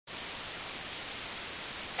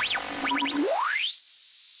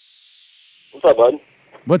What's up, bud?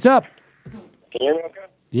 What's up? Can you hear me okay?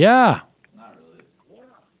 Yeah.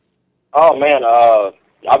 Oh, man,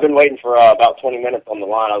 I've been waiting for about 20 minutes on the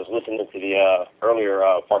line. I was listening to the earlier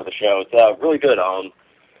part of the show. It's really good,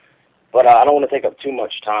 but I don't want to take up too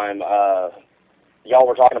much time. Y'all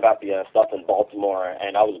were talking about the stuff in Baltimore,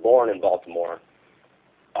 and I was born in Baltimore,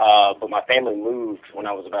 but my family moved when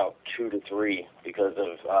I was about 2 to 3 because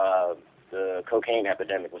of the cocaine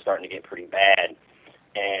epidemic was starting to get pretty bad.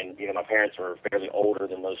 And, you know, my parents were fairly older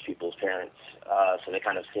than most people's parents, so they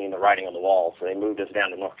kind of seen the writing on the wall. So they moved us down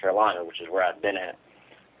to North Carolina, which is where I've been at.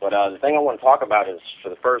 But the thing I want to talk about is for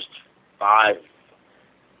the first 5,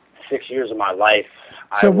 6 years of my life.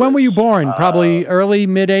 So when were you born? Probably early,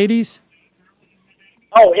 mid-'80s?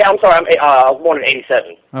 Oh, yeah, I'm sorry. I was born in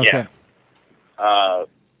 87. Okay.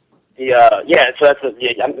 Yeah. So that's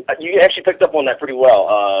you actually picked up on that pretty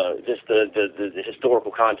well. Just the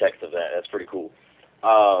historical context of that. That's pretty cool.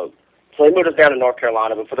 So they moved us down to North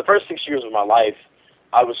Carolina, but for the first 6 years of my life,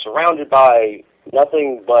 I was surrounded by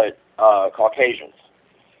nothing but Caucasians.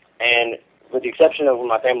 And with the exception of when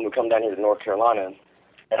my family would come down here to North Carolina,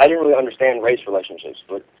 and I didn't really understand race relationships,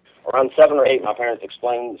 but around 7 or 8, my parents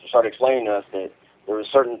started explaining to us that there were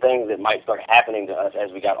certain things that might start happening to us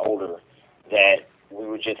as we got older that we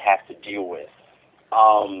would just have to deal with.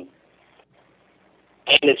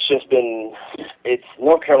 And it's just been,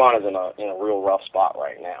 North Carolina's in a real rough spot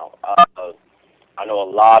right now. I know a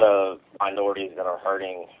lot of minorities that are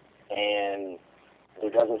hurting, and there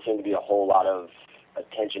doesn't seem to be a whole lot of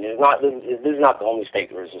attention. This is not the only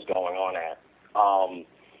state where this is going on at.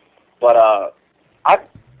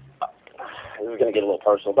 We're going to get a little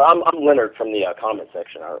personal, but I'm Leonard from the comment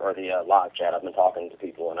section or the live chat. I've been talking to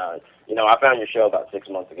people, and I found your show about 6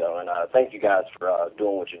 months ago, and thank you guys for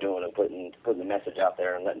doing what you're doing and putting the message out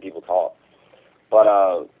there and letting people talk. But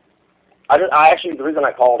I actually, the reason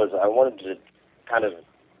I called is I wanted to kind of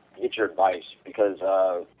get your advice because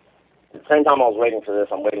at the same time I was waiting for this,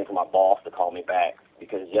 I'm waiting for my boss to call me back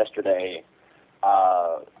because yesterday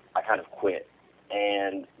I kind of quit,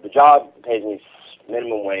 and the job pays me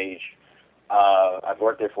minimum wage. I've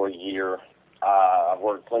worked there for a year. I've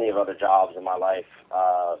worked plenty of other jobs in my life.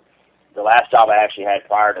 The last job I actually had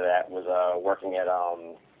prior to that was working at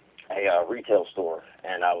a retail store,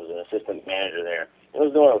 and I was an assistant manager there. It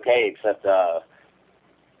was doing okay, except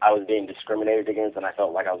I was being discriminated against, and I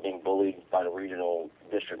felt like I was being bullied by the regional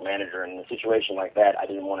district manager. And in a situation like that, I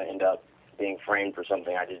didn't want to end up being framed for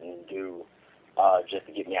something I didn't do just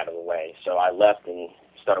to get me out of the way. So I left and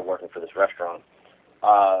started working for this restaurant.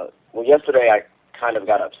 Well, yesterday I kind of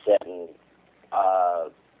got upset, and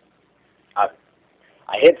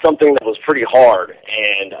I hit something that was pretty hard,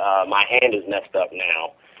 and my hand is messed up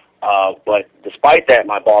now. But despite that,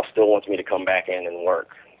 my boss still wants me to come back in and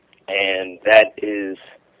work. And that is,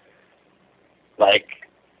 like,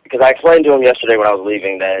 because I explained to him yesterday when I was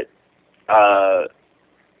leaving that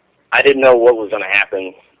I didn't know what was going to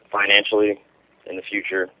happen financially in the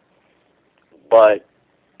future, but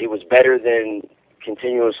it was better than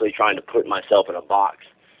continuously trying to put myself in a box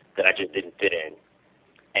that I just didn't fit in.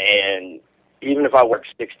 And even if I work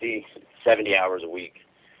 60, 70 hours a week,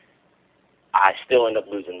 I still end up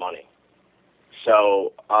losing money.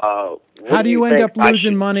 So how do you end up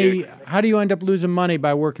losing money? How do you end up losing money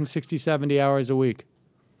by working 60, 70 hours a week?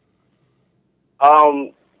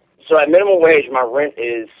 So at minimum wage, my rent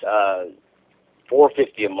is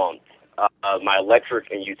 $450 a month. My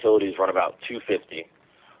electric and utilities run about $250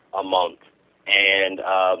 a month. And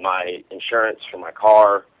my insurance for my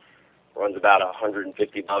car runs about $150,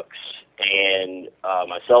 and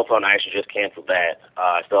my cell phone, I actually just canceled that.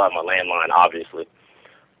 I still have my landline, obviously.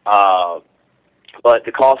 But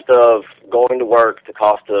the cost of going to work, the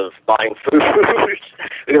cost of buying food,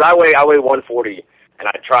 because I weigh 140, and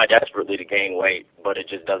I try desperately to gain weight, but it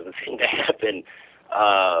just doesn't seem to happen.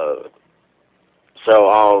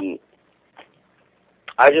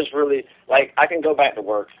 I just really, like, I can go back to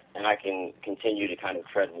work and I can continue to kind of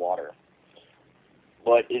tread water.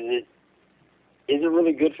 But is it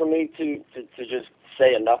really good for me to just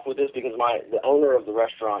say enough with this? Because the owner of the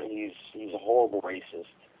restaurant, he's a horrible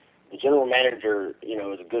racist. The general manager,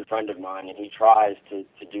 is a good friend of mine, and he tries to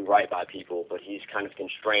do right by people, but he's kind of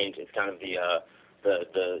constrained. It's kind of the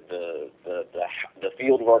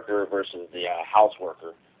field worker versus the house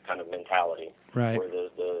worker kind of mentality. Right. Where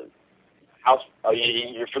the house,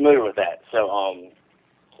 you're familiar with that. So,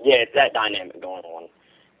 yeah, it's that dynamic going on.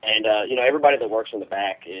 And, everybody that works in the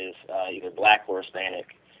back is either black or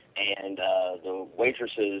Hispanic. And the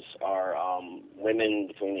waitresses are women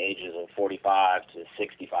between the ages of 45 to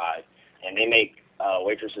 65. And they make,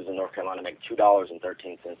 waitresses in North Carolina make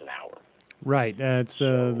 $2.13 an hour. Right. That's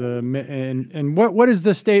and what is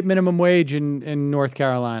the state minimum wage in North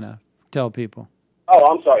Carolina? Tell people. Oh,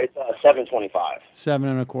 I'm sorry. It's $7.25.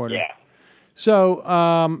 7.25. Yeah. So,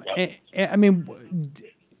 Yep. I mean,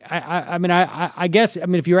 I guess,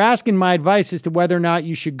 if you're asking my advice as to whether or not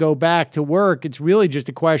you should go back to work, it's really just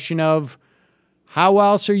a question of how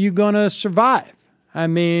else are you going to survive? I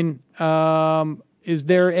mean, is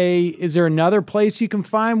there another place you can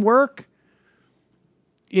find work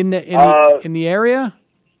in the area?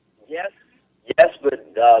 Yes,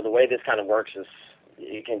 but the way this kind of works is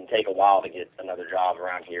it can take a while to get another job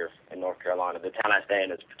around here in North Carolina. The town I stay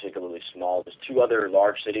in is particularly small. There's 2 other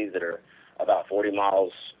large cities that are about 40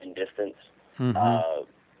 miles in distance. Mm-hmm.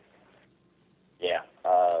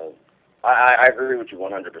 I agree with you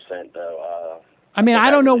 100%, though.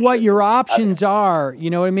 I don't know what your options are. You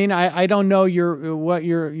know what I mean? I don't know what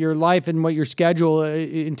your life and what your schedule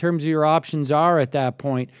in terms of your options are at that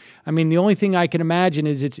point. The only thing I can imagine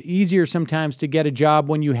is it's easier sometimes to get a job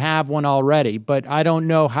when you have one already, but I don't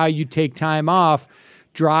know how you take time off,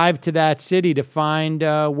 drive to that city to find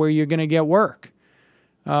where you're going to get work.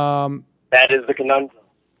 That is the conundrum.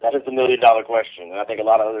 That is the $1 million question, and I think a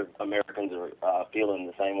lot of other Americans are feeling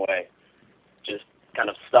the same way, just kind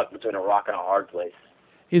of stuck between a rock and a hard place.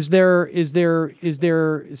 Is there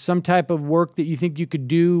some type of work that you think you could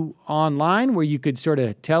do online where you could sort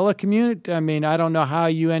of telecommute? I don't know how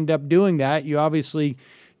you end up doing that. You obviously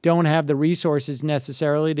don't have the resources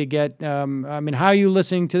necessarily to get. How are you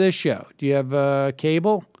listening to this show? Do you have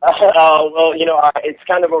cable? Well, it's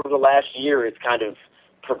kind of over the last year. It's kind of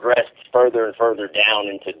progressed further and further down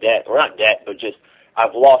into debt, or not debt, but just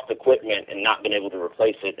I've lost equipment and not been able to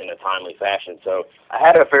replace it in a timely fashion. So I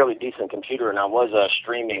had a fairly decent computer, and I was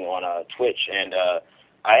streaming on Twitch, and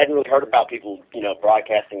I hadn't really heard about people,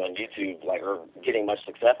 broadcasting on YouTube, or getting much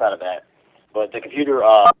success out of that. But the computer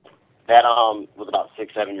that was about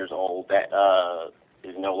 6-7 years old, that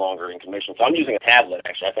is no longer in commission. So I'm using a tablet,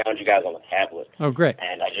 actually. I found you guys on a tablet. Oh, great.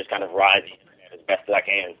 And I just kind of ride the internet as best as I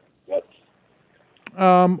can. Yep.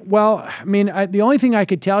 The only thing I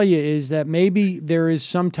could tell you is that maybe there is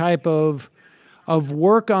some type of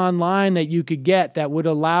work online that you could get that would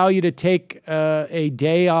allow you to take a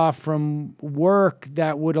day off from work,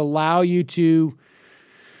 that would allow you to,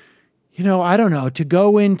 to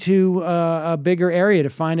go into a bigger area to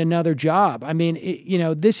find another job.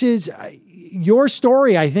 This is your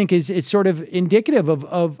story, I think, is sort of indicative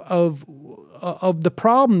of the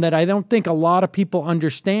problem that I don't think a lot of people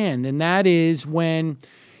understand, and that is when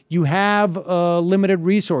you have limited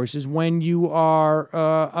resources, when you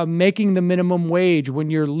are making the minimum wage,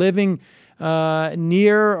 when you're living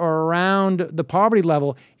near or around the poverty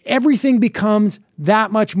level, everything becomes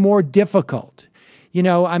that much more difficult.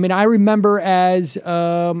 I remember as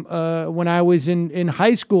when I was in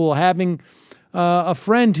high school having a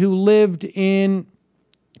friend who lived in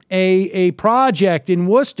a project in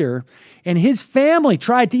Worcester, and his family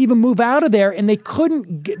tried to even move out of there, and they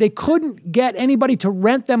couldn't get anybody to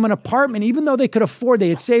rent them an apartment, even though they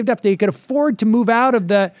had saved up, they could afford to move out of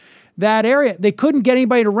that area. They couldn't get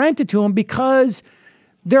anybody to rent it to them because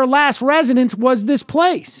their last residence was this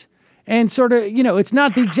place. And sort of, it's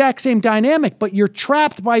not the exact same dynamic, but you're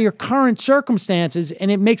trapped by your current circumstances, and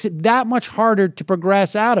it makes it that much harder to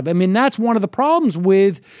progress out of. That's one of the problems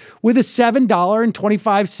with a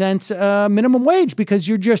 $7.25 minimum wage, because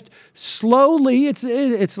you're just slowly,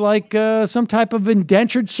 it's like some type of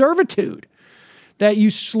indentured servitude that you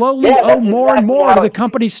slowly owe more and more to the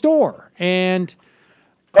company store. And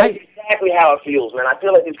that's exactly how it feels, man. I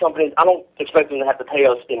feel like these companies, I don't expect them to have to pay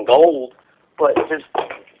us in gold, but just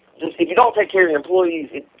if you don't take care of your employees,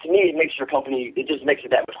 to me, it just makes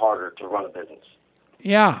it that much harder to run a business.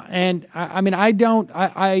 Yeah, and I don't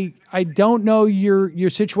know your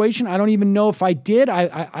situation. I don't even know if I did.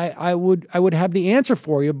 I would have the answer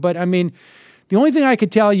for you, but the only thing I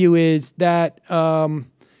could tell you is that I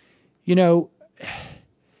think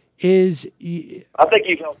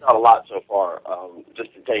you've helped out a lot so far.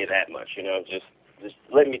 Just to tell you that much, just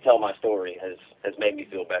letting me tell my story has made me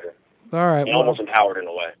feel better. All right, almost empowered in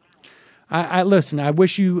a way. Listen, I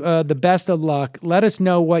wish you the best of luck. Let us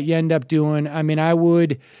know what you end up doing.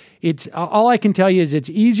 It's all I can tell you is it's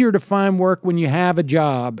easier to find work when you have a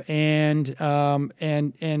job, and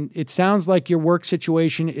it sounds like your work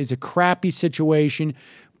situation is a crappy situation.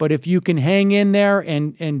 But if you can hang in there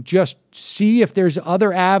and just see if there's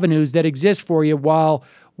other avenues that exist for you while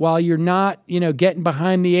you're not getting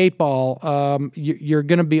behind the 8 ball, you're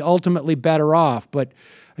going to be ultimately better off. But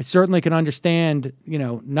I certainly can understand,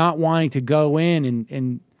 not wanting to go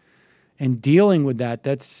in and dealing with that.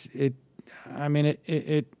 I mean,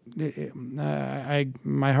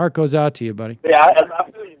 my heart goes out to you, buddy. Yeah, I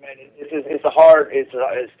feel you, man. It's a hard. It's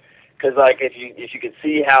because like if you could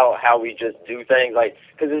see how we just do things, like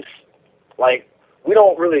because it's like we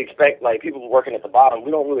don't really expect, like people working at the bottom.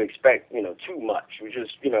 We don't really expect too much. We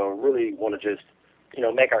just really want to just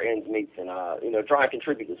make our ends meet and try and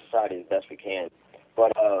contribute to society as best we can.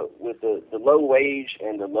 But with the low wage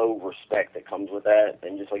and the low respect that comes with that,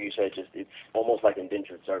 and just like you said, it's almost like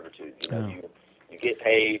indentured servitude. You get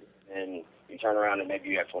paid and you turn around and maybe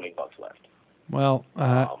you have $20 left. Well,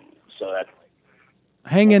 so that's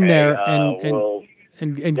hang in there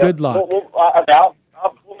and good luck.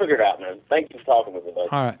 We'll figure it out, man. Thank you for talking with me, buddy.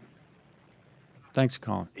 All right. Thanks for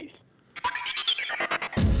calling. Peace.